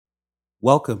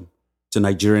Welcome to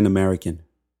Nigerian American.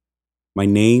 My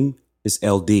name is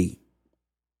LD.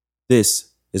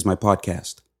 This is my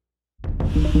podcast.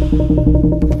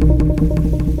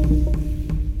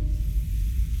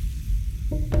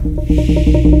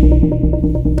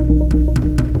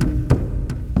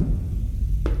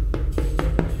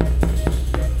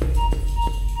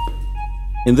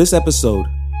 In this episode,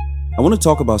 I want to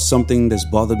talk about something that's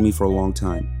bothered me for a long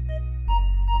time.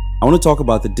 I want to talk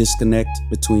about the disconnect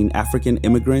between African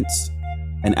immigrants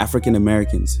and African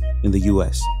Americans in the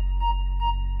US.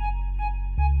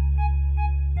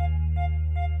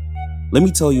 Let me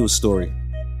tell you a story.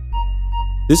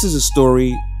 This is a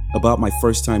story about my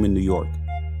first time in New York.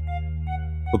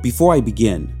 But before I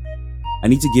begin, I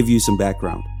need to give you some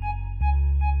background.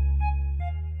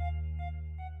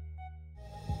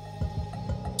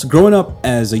 So growing up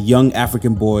as a young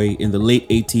African boy in the late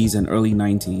 80s and early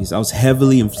 90s, I was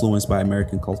heavily influenced by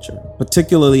American culture,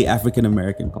 particularly African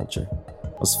American culture.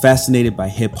 I was fascinated by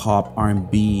hip hop,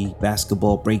 R&B,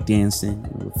 basketball,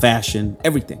 breakdancing, fashion,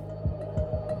 everything.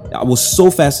 I was so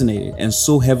fascinated and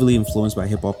so heavily influenced by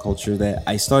hip hop culture that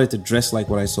I started to dress like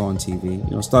what I saw on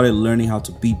TV. Started learning how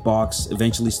to beatbox,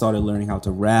 eventually started learning how to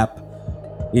rap.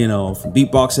 From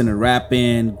beatboxing to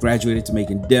rapping, graduated to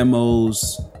making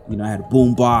demos. I had a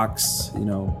boom box,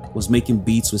 was making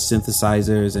beats with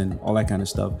synthesizers and all that kind of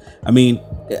stuff.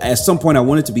 At some point I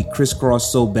wanted to be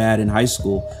crisscross so bad in high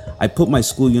school, I put my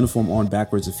school uniform on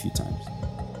backwards a few times.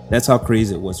 That's how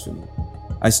crazy it was for me.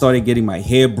 I started getting my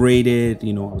hair braided,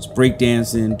 I was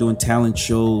breakdancing, doing talent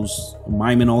shows,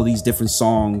 miming all these different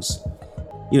songs,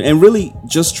 and really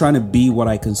just trying to be what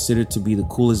I considered to be the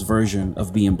coolest version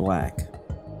of being black,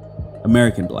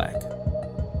 American black.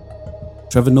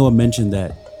 Trevor Noah mentioned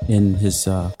that in his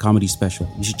comedy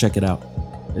special. You should check it out.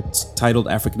 It's titled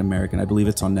African American. I believe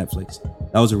it's on Netflix.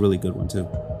 That was a really good one too.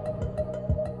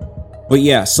 But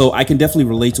yeah, so I can definitely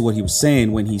relate to what he was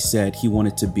saying when he said he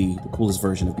wanted to be the coolest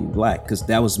version of being black, because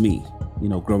that was me,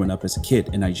 growing up as a kid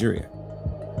in Nigeria.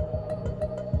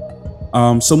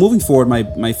 So moving forward,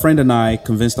 my friend and I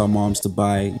convinced our moms to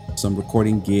buy some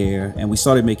recording gear, and we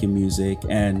started making music,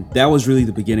 and that was really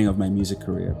the beginning of my music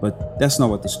career. But that's not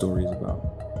what the story is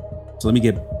about. So let me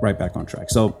get right back on track.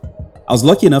 So I was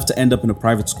lucky enough to end up in a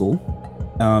private school.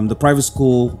 The private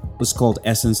school was called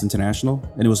Essence International,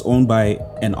 and it was owned by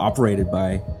and operated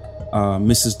by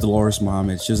Mrs. Dolores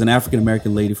Muhammad. She was an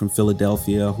African-American lady from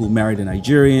Philadelphia who married a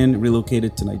Nigerian,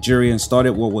 relocated to Nigeria, and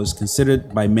started what was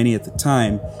considered by many at the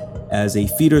time as a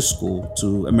feeder school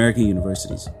to American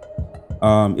universities.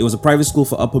 It was a private school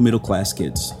for upper middle class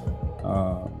kids.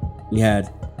 We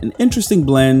had an interesting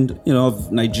blend,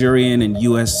 of Nigerian and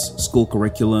US school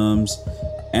curriculums,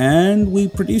 and we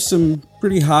produced some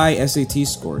pretty high SAT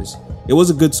scores. It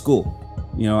was a good school.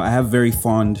 I have very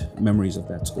fond memories of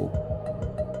that school.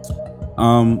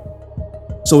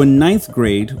 So in ninth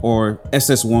grade, or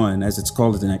SS1 as it's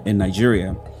called in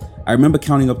Nigeria, I remember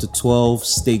counting up to 12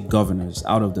 state governors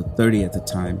out of the 30 at the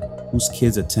time whose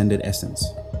kids attended Essence.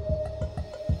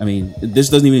 This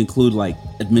doesn't even include like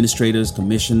administrators,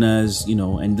 commissioners,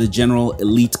 and the general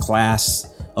elite class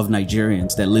of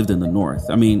Nigerians that lived in the north.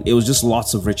 It was just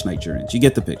lots of rich Nigerians. You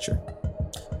get the picture.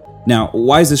 Now,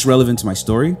 why is this relevant to my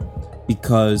story?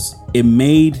 Because it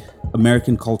made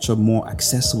American culture more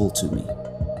accessible to me.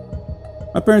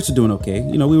 My parents were doing okay.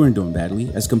 We weren't doing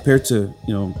badly as compared to,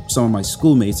 some of my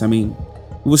schoolmates. We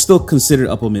were still considered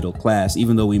upper middle class,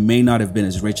 even though we may not have been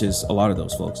as rich as a lot of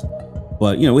those folks.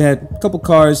 But, we had a couple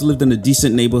cars, lived in a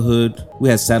decent neighborhood. We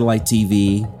had satellite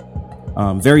TV,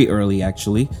 very early,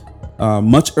 actually,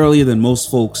 much earlier than most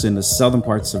folks in the southern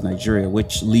parts of Nigeria,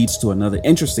 which leads to another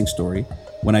interesting story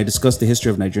when I discuss the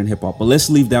history of Nigerian hip hop. But let's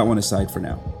leave that one aside for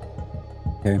now.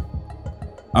 Okay.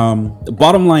 The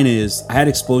bottom line is I had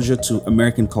exposure to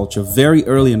American culture very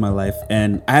early in my life,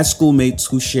 and I had schoolmates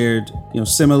who shared,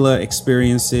 similar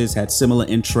experiences, had similar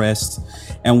interests.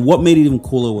 And what made it even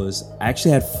cooler was I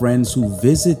actually had friends who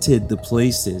visited the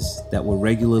places that were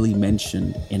regularly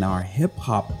mentioned in our hip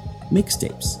hop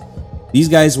mixtapes. These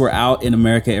guys were out in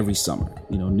America every summer,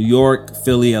 New York,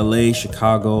 Philly, LA,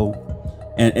 Chicago.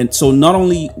 And so not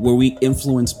only were we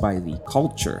influenced by the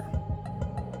culture,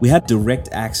 we had direct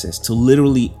access to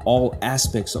literally all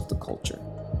aspects of the culture.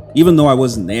 Even though I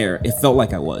wasn't there, it felt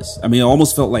like I was. It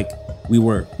almost felt like we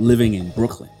were living in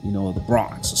Brooklyn, the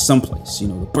Bronx or someplace, the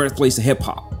birthplace of hip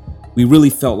hop. We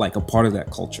really felt like a part of that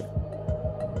culture.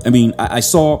 I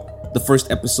saw the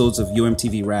first episodes of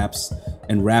UMTV Raps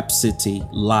and Rap City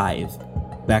live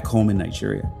back home in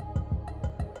Nigeria.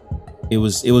 It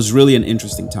was really an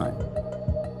interesting time.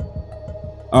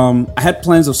 I had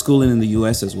plans of schooling in the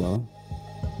US as well.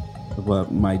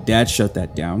 But my dad shut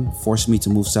that down, forced me to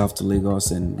move south to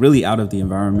Lagos and really out of the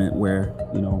environment where,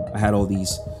 I had all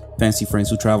these fancy friends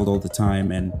who traveled all the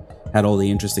time and had all the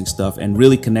interesting stuff and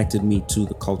really connected me to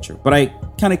the culture. But I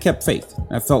kind of kept faith.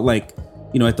 I felt like,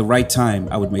 at the right time,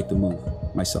 I would make the move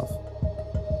myself.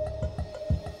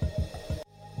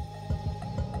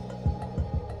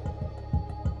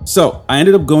 So I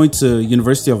ended up going to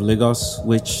University of Lagos,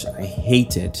 which I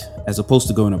hated, as opposed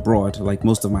to going abroad, like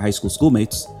most of my high school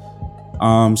schoolmates.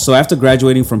 So after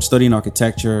graduating from studying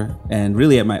architecture and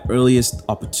really at my earliest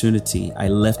opportunity, I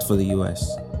left for the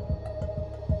US.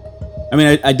 I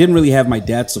mean, I didn't really have my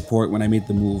dad's support when I made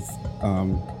the move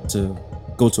to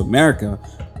go to America,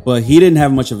 but he didn't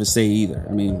have much of a say either.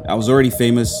 I mean, I was already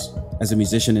famous as a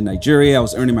musician in Nigeria. I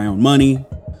was earning my own money.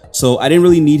 So I didn't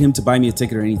really need him to buy me a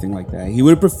ticket or anything like that. He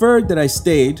would have preferred that I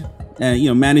stayed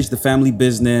and, manage the family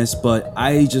business, but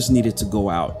I just needed to go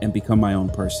out and become my own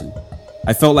person.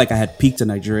 I felt like I had peaked in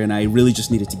Nigeria and I really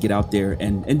just needed to get out there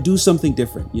and do something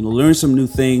different, learn some new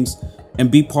things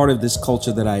and be part of this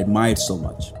culture that I admired so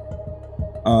much.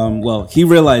 Well, he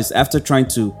realized after trying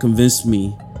to convince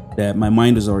me that my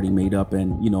mind was already made up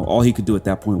and, all he could do at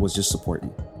that point was just support me.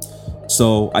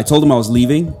 So I told him I was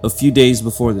leaving a few days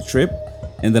before the trip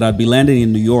and that I'd be landing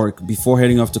in New York before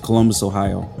heading off to Columbus,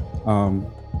 Ohio.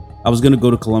 I was going to go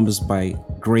to Columbus by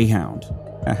Greyhound.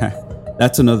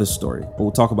 That's another story, but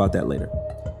we'll talk about that later.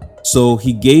 So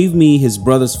he gave me his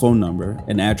brother's phone number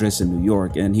and address in New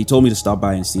York, and he told me to stop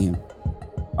by and see him.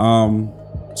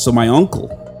 So my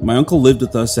uncle lived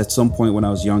with us at some point when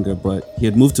I was younger, but he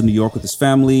had moved to New York with his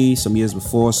family some years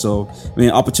before. So,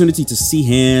 opportunity to see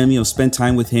him, spend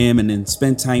time with him, and then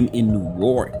spend time in New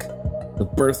York, the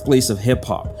birthplace of hip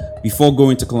hop. Before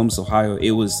going to Columbus, Ohio,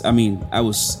 I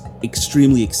was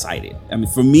extremely excited.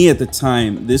 For me at the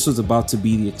time, this was about to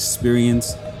be the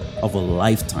experience of a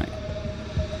lifetime.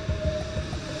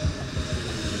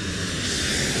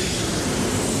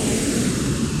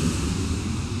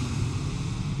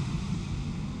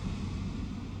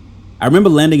 I remember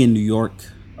landing in New York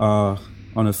on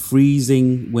a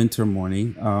freezing winter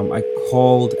morning. I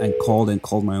called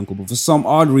my uncle, but for some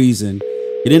odd reason,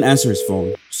 he didn't answer his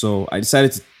phone. So I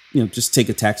decided to, just take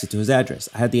a taxi to his address.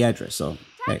 I had the address, so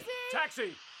hey.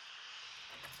 Taxi!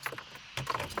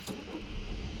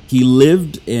 He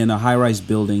lived in a high-rise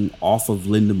building off of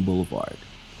Linden Boulevard.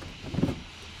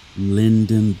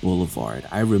 Linden Boulevard.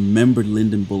 I remembered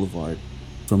Linden Boulevard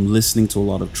from listening to a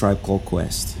lot of Tribe Called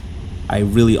Quest. I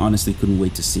really honestly couldn't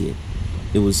wait to see it.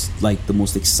 It was like the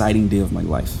most exciting day of my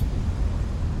life.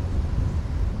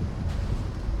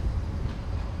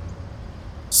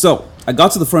 So I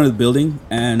got to the front of the building,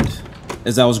 and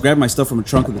as I was grabbing my stuff from the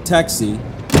trunk of the taxi,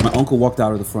 my uncle walked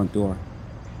out of the front door.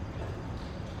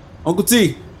 Uncle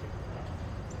T!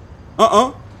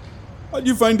 How'd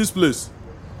you find this place?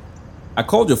 I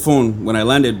called your phone when I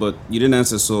landed, but you didn't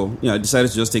answer, so I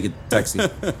decided to just take a taxi.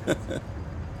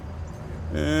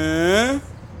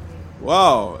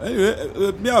 Wow.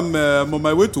 Anyway, me, I'm on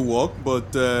my way to work,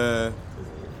 but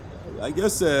I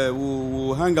guess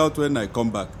we'll hang out when I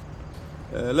come back.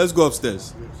 Let's go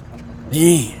upstairs.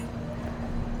 Man,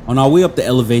 on our way up the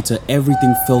elevator,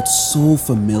 everything felt so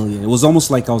familiar. It was almost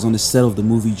like I was on the set of the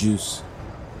movie Juice.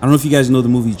 I don't know if you guys know the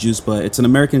movie Juice, but it's an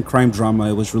American crime drama.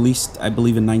 It was released, I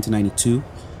believe, in 1992.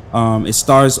 It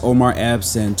stars Omar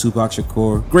Epps and Tupac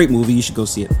Shakur. Great movie. You should go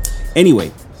see it.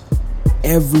 Anyway,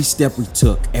 every step we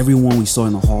took, everyone we saw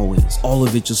in the hallways, all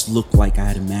of it just looked like I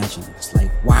had imagined. It's like,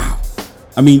 wow.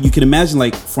 You can imagine,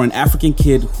 like, for an African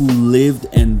kid who lived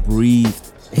and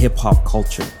breathed hip-hop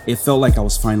culture, it felt like I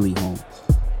was finally home.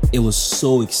 It was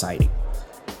so exciting.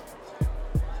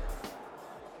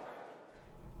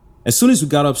 As soon as we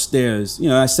got upstairs,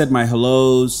 I said my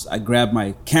hellos, I grabbed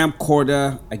my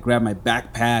camcorder, I grabbed my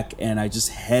backpack, and I just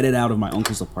headed out of my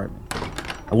uncle's apartment.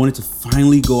 I wanted to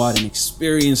finally go out and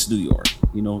experience New York,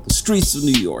 the streets of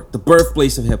New York, the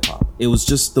birthplace of hip hop. It was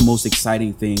just the most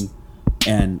exciting thing.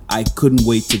 And I couldn't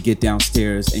wait to get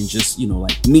downstairs and just,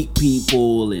 meet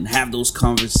people and have those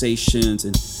conversations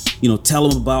and, tell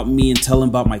them about me and tell them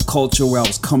about my culture, where I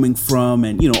was coming from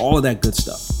and, all of that good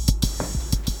stuff.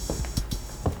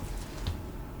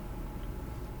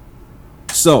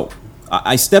 So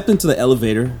I stepped into the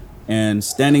elevator, and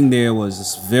standing there was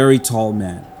this very tall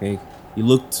man, okay? He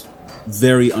looked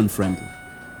very unfriendly.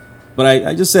 But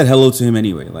I just said hello to him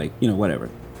anyway, like, whatever.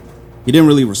 He didn't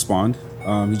really respond.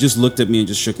 He just looked at me and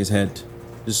just shook his head.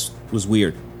 Just was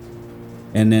weird.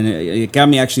 And then it got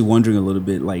me actually wondering a little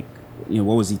bit, like,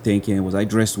 what was he thinking? Was I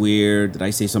dressed weird? Did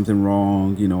I say something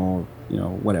wrong?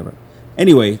 Whatever.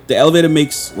 Anyway, the elevator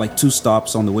makes like 2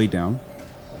 stops on the way down.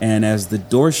 And as the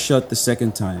door shut the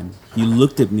second time, he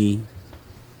looked at me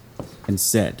and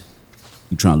said,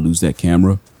 "You trying to lose that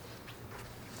camera?"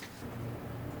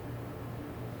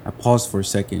 I paused for a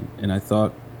second and I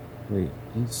thought, wait,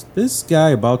 is this guy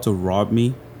about to rob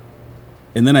me?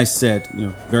 And then I said,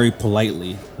 very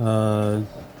politely,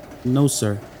 no,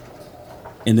 sir.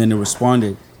 And then it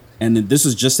responded, and this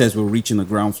was just as we were reaching the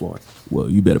ground floor. "Well,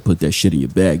 you better put that shit in your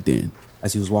bag then."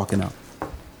 As he was walking out,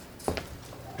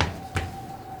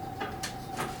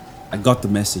 I got the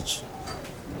message.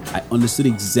 I understood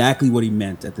exactly what he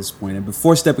meant at this point. And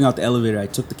before stepping out the elevator, I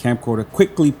took the camcorder,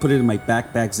 quickly put it in my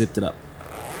backpack, zipped it up.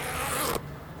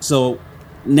 So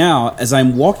now, as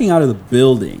I'm walking out of the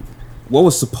building, what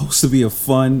was supposed to be a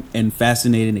fun and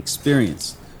fascinating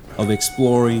experience of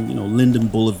exploring, Linden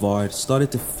Boulevard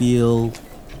started to feel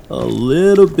a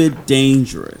little bit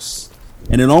dangerous.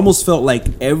 And it almost felt like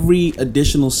every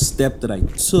additional step that I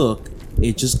took,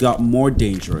 it just got more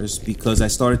dangerous because I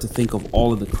started to think of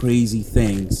all of the crazy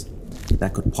things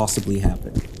that could possibly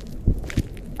happen.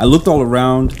 I looked all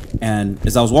around, and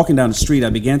as I was walking down the street, I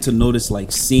began to notice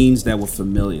like scenes that were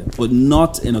familiar, but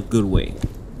not in a good way.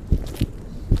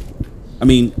 I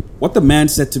mean, what the man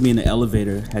said to me in the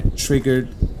elevator had triggered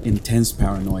intense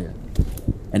paranoia,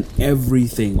 and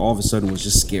everything all of a sudden was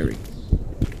just scary.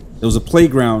 There was a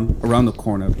playground around the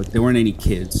corner, but there weren't any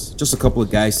kids. Just a couple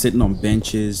of guys sitting on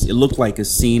benches. It looked like a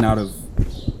scene out of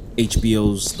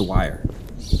HBO's The Wire.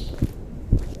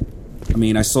 I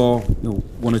mean, I saw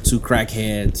one or two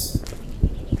crackheads.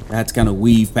 I had to kind of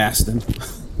weave past them.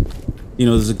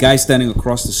 There's a guy standing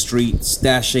across the street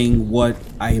stashing what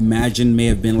I imagine may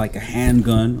have been like a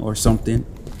handgun or something.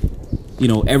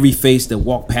 Every face that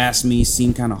walked past me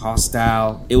seemed kind of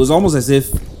hostile. It was almost as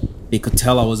if they could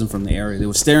tell I wasn't from the area. They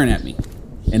were staring at me,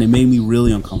 and it made me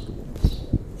really uncomfortable.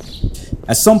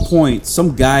 At some point,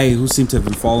 some guy who seemed to have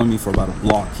been following me for about a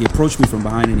block, he approached me from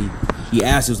behind and he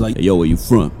asked, he was like, "Hey, yo, where you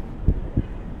from?"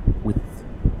 With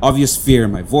obvious fear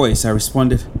in my voice, I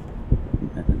responded,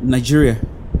 "Nigeria."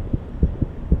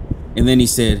 And then he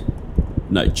said,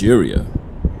 "Nigeria?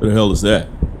 What the hell is that?"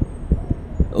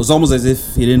 It was almost as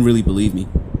if he didn't really believe me.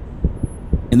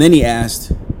 And then he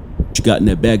asked, "What you got in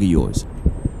that bag of yours?"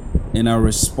 And I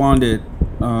responded,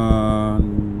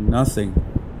 nothing.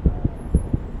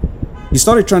 He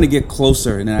started trying to get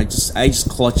closer, and then I just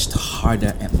clutched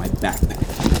harder at my backpack.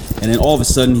 And then all of a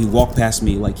sudden, he walked past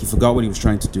me like he forgot what he was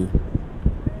trying to do.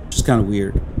 Just kind of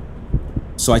weird.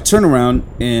 So I turn around,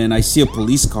 and I see a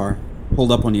police car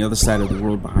pulled up on the other side of the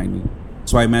road behind me.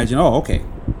 So I imagine, okay,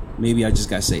 maybe I just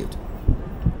got saved.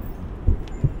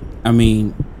 I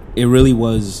mean, it really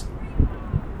was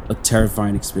a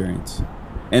terrifying experience.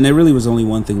 And there really was only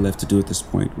one thing left to do at this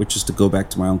point, which is to go back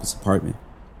to my uncle's apartment.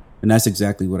 And that's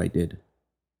exactly what I did.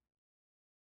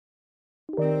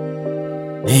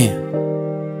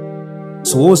 Man.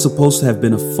 So what was supposed to have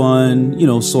been a fun,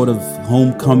 sort of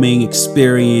homecoming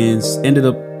experience ended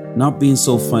up not being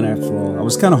so fun after all. I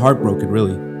was kind of heartbroken,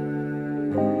 really.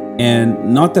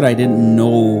 And not that I didn't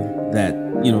know that,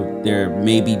 there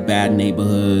may be bad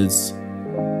neighborhoods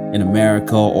in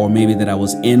America, or maybe that I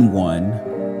was in one.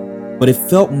 But it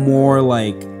felt more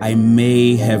like I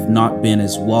may have not been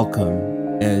as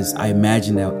welcome as I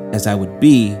imagined as I would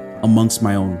be amongst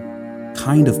my own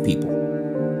kind of people.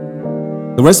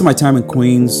 The rest of my time in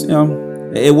Queens,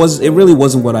 it really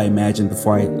wasn't what I imagined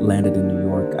before I landed in New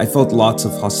York. I felt lots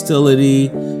of hostility.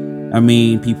 I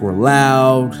mean, people were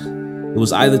loud. It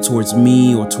was either towards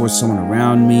me or towards someone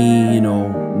around me.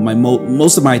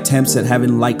 Most of my attempts at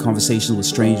having light conversations with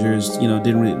strangers,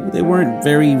 they weren't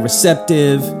very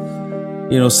receptive.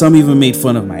 Some even made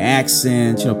fun of my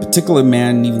accent. A particular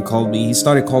man even he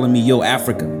started calling me Yo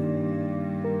Africa.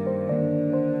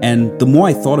 And the more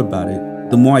I thought about it,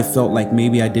 the more I felt like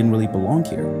maybe I didn't really belong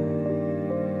here.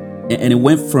 And it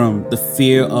went from the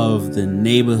fear of the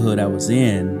neighborhood I was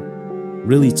in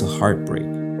really to heartbreak.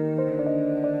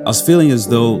 I was feeling as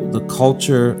though the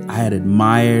culture I had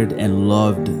admired and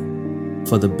loved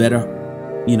for the better,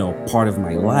 part of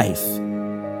my life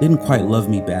didn't quite love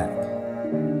me back,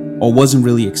 or wasn't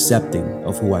really accepting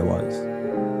of who I was.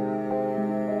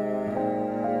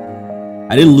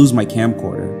 I didn't lose my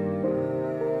camcorder.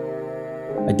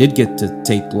 I did get to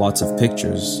take lots of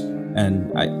pictures,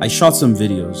 and I shot some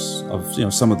videos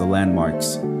of some of the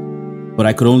landmarks, but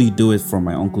I could only do it from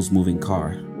my uncle's moving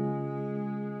car.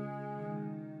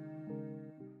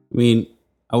 I mean,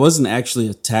 I wasn't actually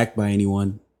attacked by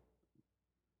anyone,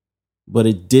 but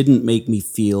it didn't make me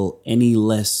feel any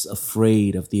less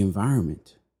afraid of the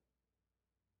environment.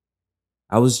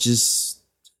 I was just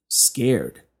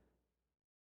scared.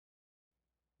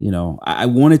 I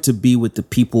wanted to be with the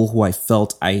people who I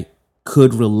felt I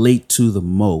could relate to the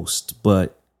most,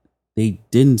 but they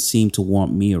didn't seem to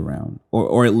want me around,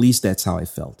 or at least that's how I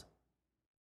felt.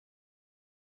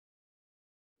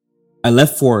 I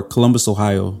left for Columbus,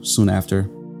 Ohio soon after.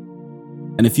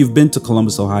 And if you've been to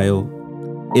Columbus, Ohio,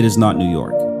 it is not New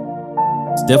York.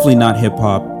 It's definitely not hip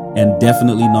hop, and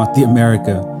definitely not the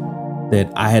America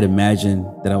that I had imagined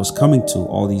that I was coming to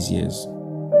all these years.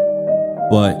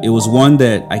 But it was one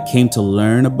that I came to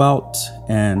learn about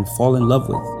and fall in love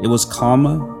with. It was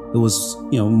calmer. It was,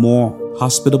 more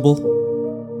hospitable,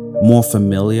 more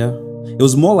familiar. It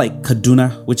was more like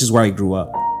Kaduna, which is where I grew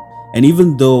up. And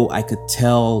even though I could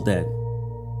tell that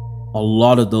a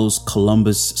lot of those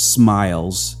Columbus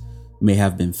smiles may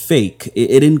have been fake, it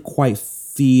didn't quite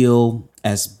feel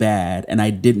as bad, and I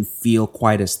didn't feel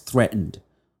quite as threatened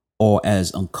or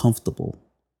as uncomfortable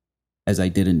as I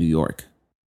did in New York.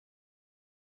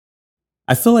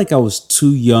 I feel like I was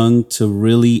too young to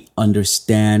really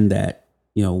understand that,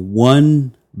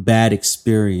 one bad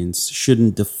experience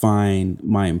shouldn't define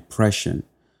my impression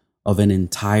of an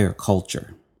entire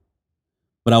culture.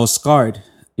 But I was scarred,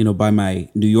 by my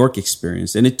New York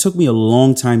experience, and it took me a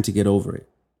long time to get over it.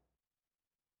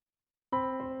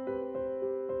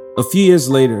 A few years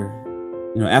later,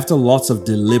 after lots of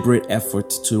deliberate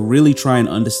efforts to really try and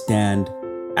understand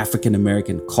African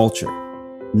American culture,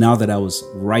 now that I was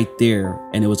right there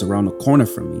and it was around the corner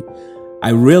from me, I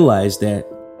realized that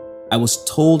I was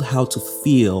told how to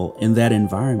feel in that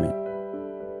environment.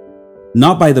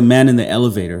 Not by the man in the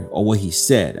elevator or what he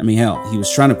said. I mean, hell, he was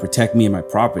trying to protect me and my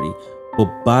property,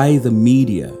 but by the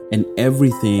media and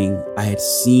everything I had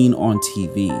seen on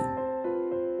TV.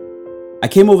 I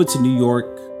came over to New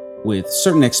York with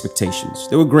certain expectations.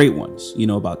 They were great ones,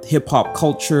 about hip hop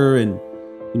culture and,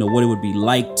 what it would be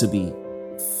like to be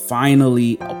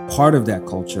finally a part of that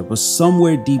culture. But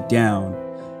somewhere deep down,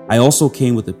 I also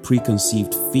came with a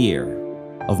preconceived fear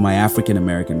of my African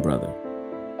American brother.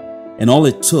 And all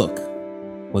it took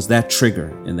was that trigger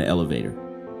in the elevator.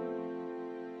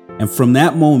 And from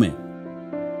that moment,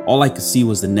 all I could see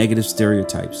was the negative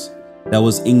stereotypes that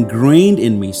was ingrained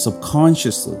in me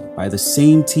subconsciously by the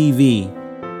same TV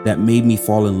that made me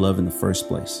fall in love in the first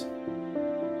place.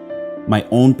 My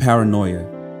own paranoia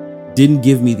didn't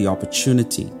give me the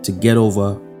opportunity to get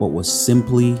over what was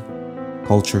simply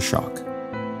culture shock.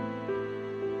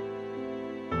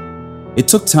 It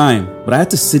took time, but I had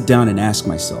to sit down and ask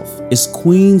myself, is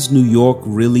Queens, New York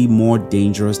really more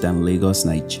dangerous than Lagos,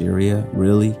 Nigeria?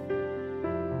 Really?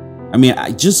 I mean,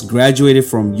 I just graduated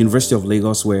from University of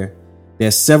Lagos, where there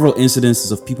are several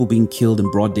incidences of people being killed in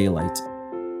broad daylight.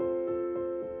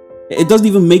 It doesn't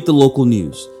even make the local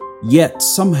news. Yet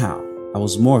somehow I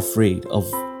was more afraid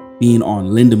of being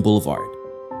on Linden Boulevard,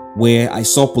 where I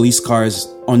saw police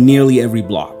cars on nearly every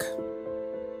block.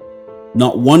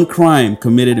 Not one crime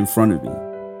committed in front of me.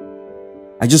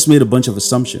 I just made a bunch of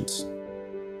assumptions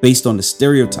based on the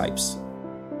stereotypes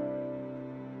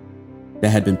that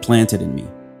had been planted in me.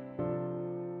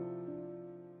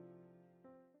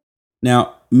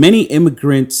 Now, many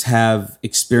immigrants have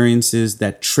experiences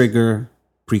that trigger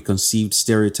preconceived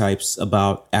stereotypes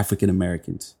about African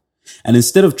Americans. And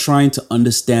instead of trying to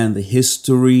understand the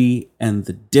history and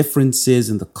the differences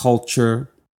in the culture,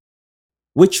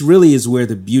 which really is where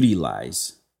the beauty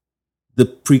lies, the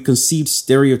preconceived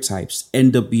stereotypes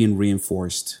end up being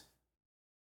reinforced.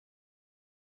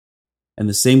 And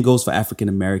the same goes for African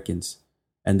Americans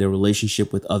and their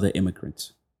relationship with other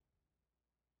immigrants.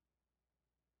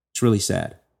 It's really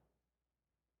sad.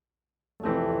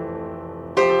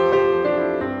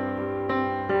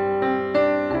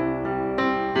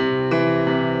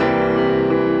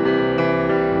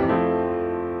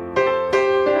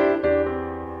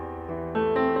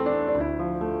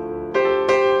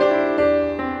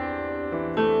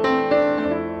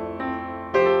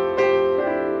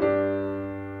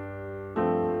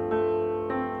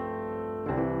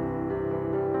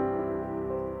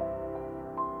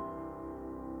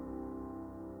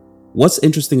 What's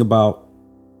interesting about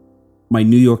my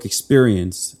New York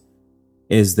experience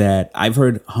is that I've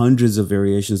heard hundreds of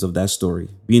variations of that story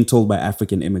being told by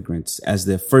African immigrants as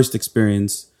their first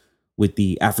experience with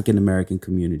the African American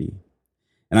community.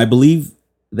 And I believe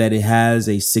that it has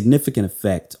a significant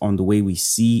effect on the way we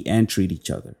see and treat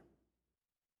each other.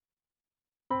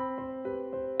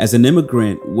 As an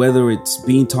immigrant, whether it's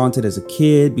being taunted as a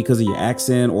kid because of your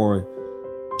accent or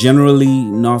generally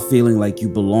not feeling like you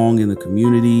belong in the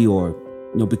community, or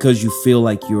because you feel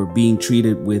like you're being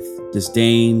treated with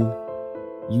disdain,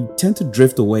 you tend to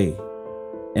drift away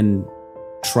and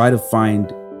try to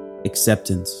find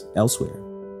acceptance elsewhere.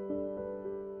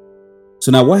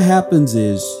 So now what happens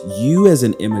is you as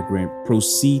an immigrant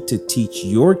proceed to teach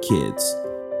your kids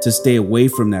to stay away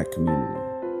from that community,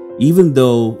 even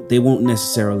though they won't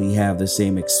necessarily have the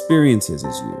same experiences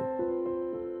as you,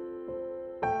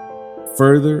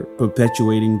 further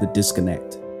perpetuating the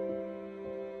disconnect.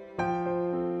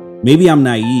 Maybe I'm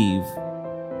naive,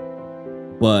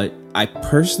 but I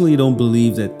personally don't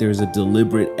believe that there's a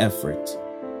deliberate effort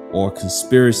or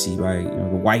conspiracy by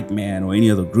the white man or any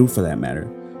other group for that matter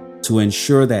to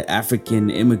ensure that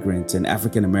African immigrants and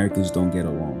African Americans don't get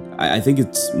along. I think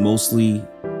it's mostly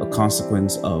a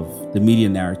consequence of the media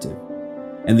narrative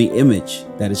and the image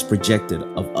that is projected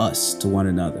of us to one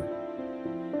another.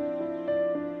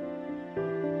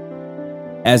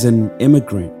 As an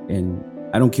immigrant, and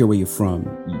I don't care where you're from,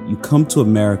 you come to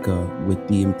America with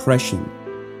the impression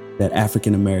that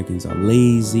African Americans are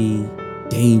lazy,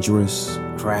 dangerous,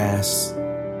 crass,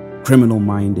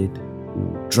 criminal-minded,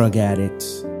 drug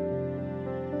addicts,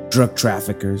 drug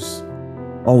traffickers,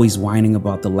 always whining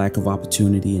about the lack of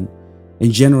opportunity and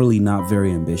generally not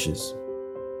very ambitious.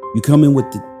 You come in with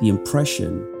the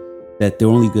impression that they're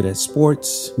only good at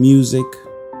sports, music,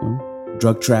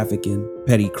 drug trafficking,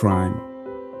 petty crime.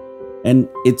 And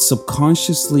it's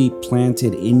subconsciously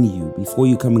planted in you before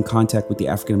you come in contact with the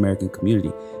African American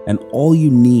community. And all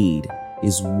you need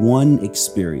is one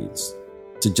experience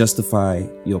to justify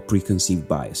your preconceived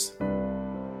bias.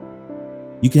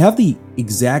 You can have the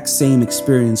exact same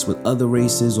experience with other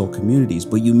races or communities,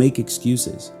 but you make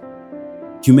excuses.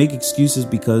 You make excuses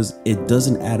because it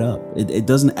doesn't add up. It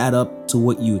doesn't add up to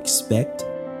what you expect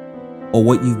or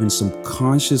what you've been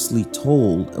subconsciously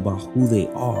told about who they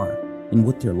are and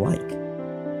what they're like.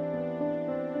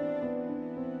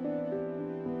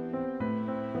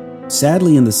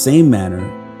 Sadly, in the same manner,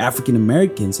 African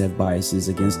Americans have biases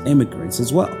against immigrants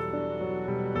as well,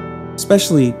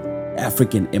 especially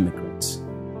African immigrants.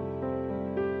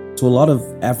 To a lot of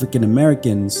African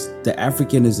Americans, the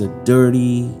African is a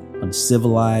dirty,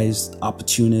 uncivilized,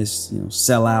 opportunist,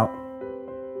 sellout,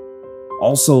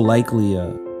 also likely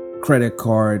a credit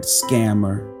card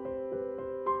scammer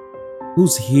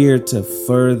who's here to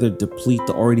further deplete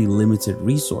the already limited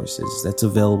resources that's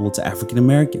available to African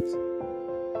Americans.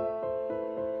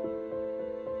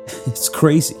 It's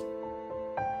crazy.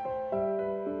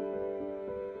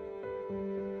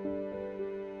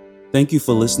 Thank you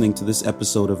for listening to this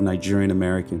episode of Nigerian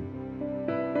American.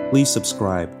 Please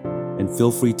subscribe and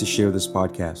feel free to share this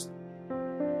podcast.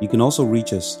 You can also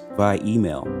reach us via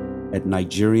email at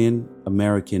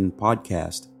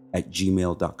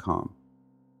nigerianamericanpodcast@gmail.com.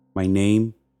 My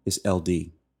name is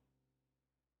LD.